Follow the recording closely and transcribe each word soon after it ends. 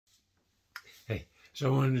So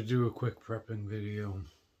I wanted to do a quick prepping video.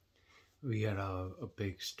 We had a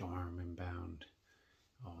big storm inbound,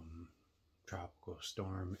 tropical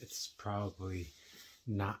storm. It's probably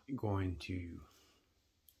not going to,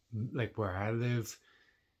 like where I live,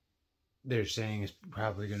 they're saying it's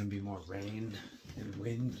probably going to be more rain and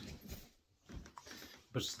wind.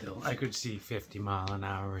 But still, I could see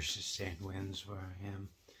 50-mile-an-hour sustained winds where I am.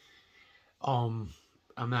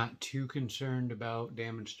 I'm not too concerned about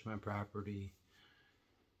damage to my property.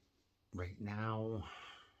 Right now,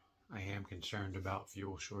 I am concerned about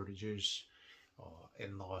fuel shortages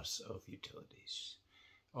and loss of utilities.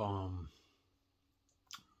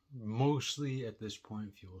 Mostly at this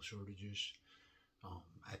point, fuel shortages.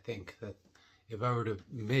 I think that if I were to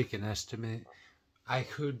make an estimate, I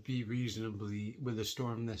could be reasonably, with a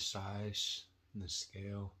storm this size and this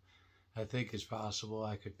scale, I think it's possible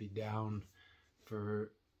I could be down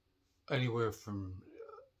for anywhere from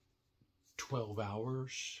 12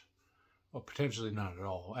 hours, or potentially not at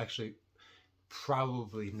all. Actually,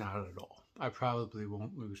 probably not at all. I probably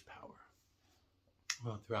won't lose power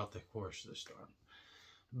throughout the course of the storm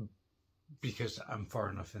because I'm far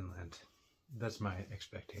enough inland. That's my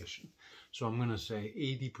expectation. So I'm going to say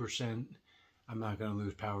 80%. I'm not going to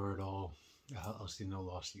lose power at all. I'll see no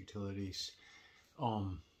lost utilities.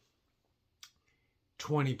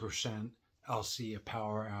 20%, I'll see a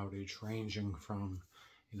power outage ranging from,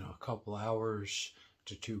 a couple hours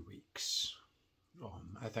to 2 weeks.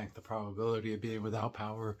 I think the probability of being without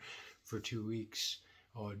power for 2 weeks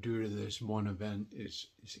due to this one event is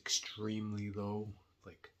extremely low,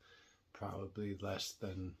 like probably less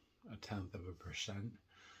than 0.1%.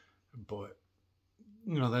 But,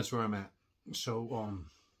 that's where I'm at. So,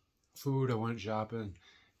 food, I went shopping,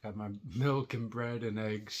 got my milk and bread and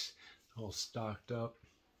eggs all stocked up.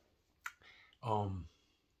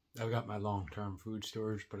 I've got my long-term food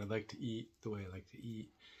storage, but I like to eat the way I like to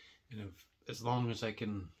eat. And as long as I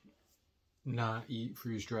can not eat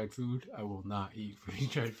freeze-dried food, I will not eat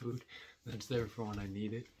freeze-dried food. That's there for when I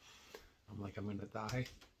need it. I'm gonna die.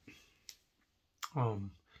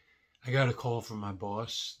 I got a call from my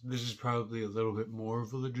boss. This is probably a little bit more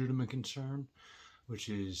of a legitimate concern, which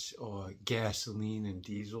is gasoline and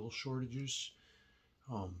diesel shortages.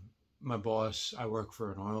 My boss, I work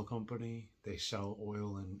for an oil company. They sell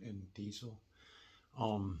oil and diesel.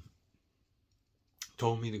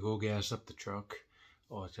 Told me to go gas up the truck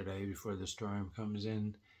today before the storm comes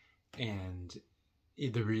in. And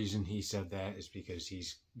the reason he said that is because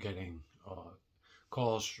he's getting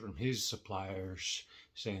calls from his suppliers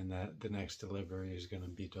saying that the next delivery is going to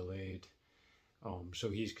be delayed. So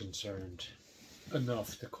he's concerned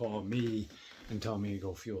enough to call me and tell me to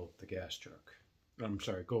go fuel up the gas truck.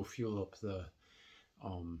 Go fuel up the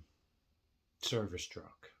service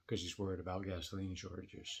truck because he's worried about gasoline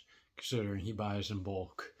shortages. Considering he buys in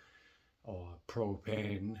bulk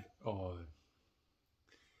propane,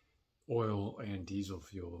 oil, and diesel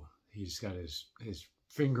fuel, he's got his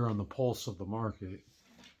finger on the pulse of the market.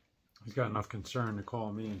 He's got enough concern to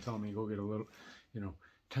call me and tell me go get a little,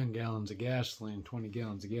 10 gallons of gasoline, 20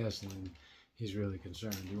 gallons of gasoline. He's really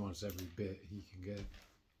concerned. He wants every bit he can get.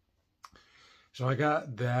 So I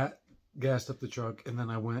got that, gassed up the truck, and then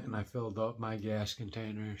I went and I filled up my gas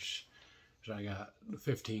containers. So I got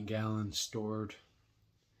 15 gallons stored.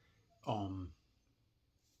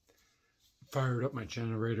 Fired up my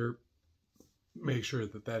generator. Make sure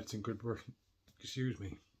that that's in good working.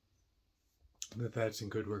 That's in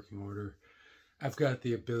good working order. I've got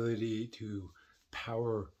the ability to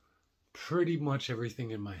power pretty much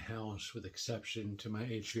everything in my house, with exception to my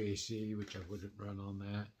HVAC, which I wouldn't run on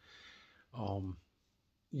that.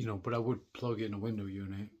 But I would plug in a window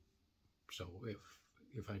unit. So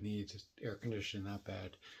if I need air conditioning that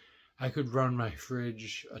bad, I could run my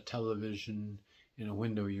fridge, a television, and a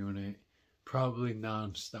window unit probably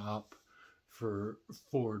non-stop for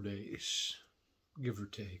 4 days, give or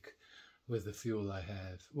take, with the fuel I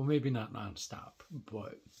have. Well, maybe not non-stop,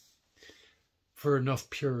 but for enough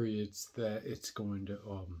periods that it's going to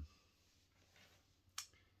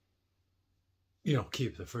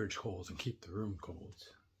keep the fridge cold and keep the room cold.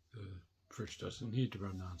 The fridge doesn't need to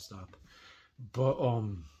run nonstop. But,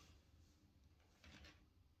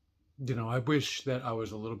 I wish that I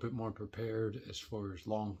was a little bit more prepared as far as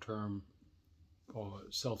long-term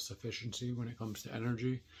self-sufficiency when it comes to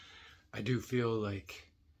energy. I do feel like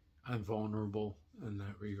I'm vulnerable in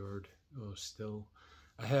that regard still.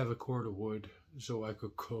 I have a cord of wood, so I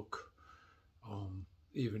could cook,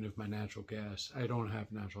 even if my natural gas, I don't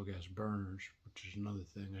have natural gas burners, which is another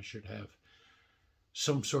thing. I should have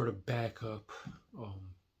some sort of backup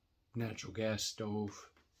natural gas stove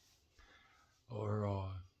or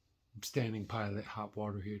standing pilot hot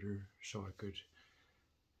water heater, so I could,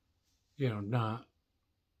 you know, not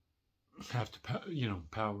have to,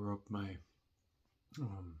 power up my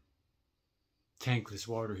tankless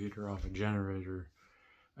water heater off a generator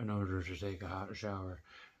in order to take a hot shower.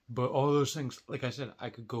 But all those things, like I said, I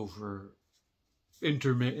could go for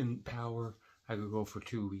intermittent power. I could go for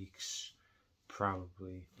 2 weeks,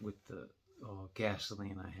 probably, with the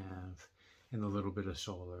gasoline I have and a little bit of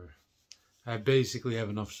solar. I basically have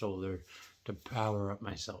enough solar to power up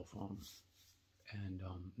my cell phone, and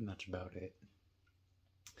that's about it.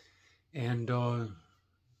 And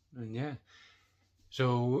yeah,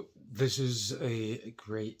 so this is a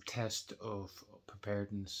great test of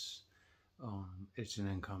preparedness. It's an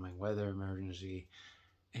incoming weather emergency,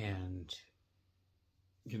 and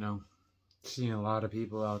seeing a lot of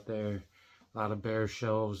people out there, a lot of bare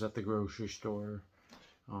shelves at the grocery store.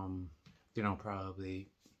 Probably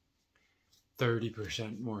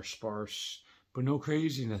 30% more sparse, but no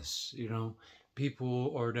craziness.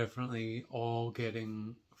 People are definitely all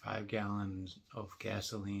getting 5 gallons of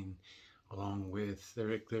gasoline, along with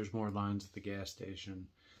there's more lines at the gas station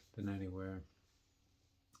than anywhere.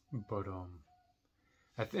 But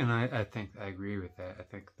I think I agree with that. I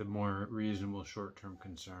think the more reasonable short-term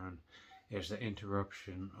concern is the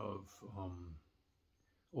interruption of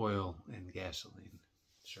oil and gasoline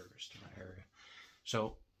service to my area.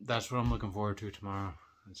 So that's what I'm looking forward to tomorrow.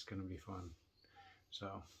 It's going to be fun.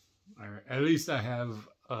 So at least I have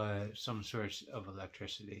some source of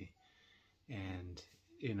electricity, and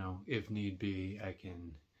if need be, I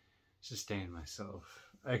can sustain myself.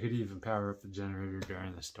 I could even power up the generator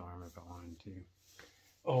during the storm if I wanted to.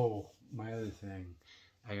 Oh, my other thing,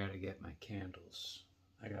 I gotta get my candles.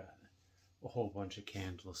 I got a whole bunch of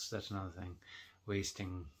candles. That's another thing,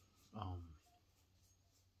 wasting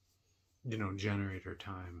generator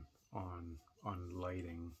time on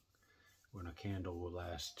lighting when a candle will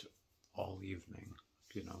last all evening,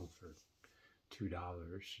 for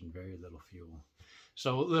 $2 and very little fuel.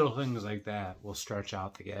 So little things like that will stretch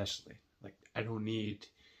out the gasoline. Like, I don't need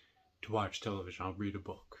to watch television. I'll read a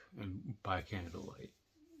book and buy candlelight.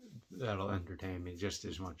 That'll entertain me just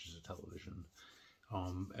as much as a television,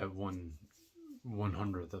 at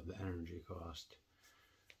 1/100th of the energy cost.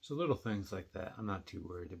 So little things like that, I'm not too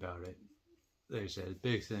worried about it. Like I said, the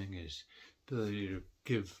big thing is ability to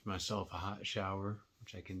give myself a hot shower,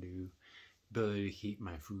 which I can do. Ability to keep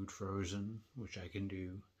my food frozen, which I can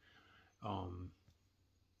do.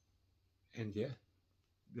 And yeah,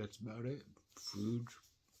 that's about it. Food,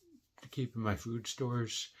 keeping my food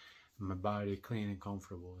stores, and my body clean and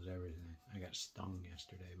comfortable is everything. I got stung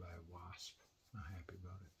yesterday by a wasp. Not happy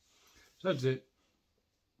about it. So that's it.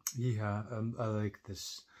 Yeah, I like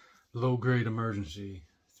this low-grade emergency.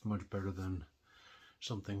 It's much better than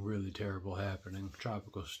something really terrible happening.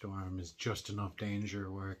 Tropical storm is just enough danger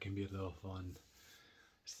where it can be a little fun.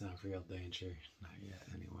 It's not real danger, not yet.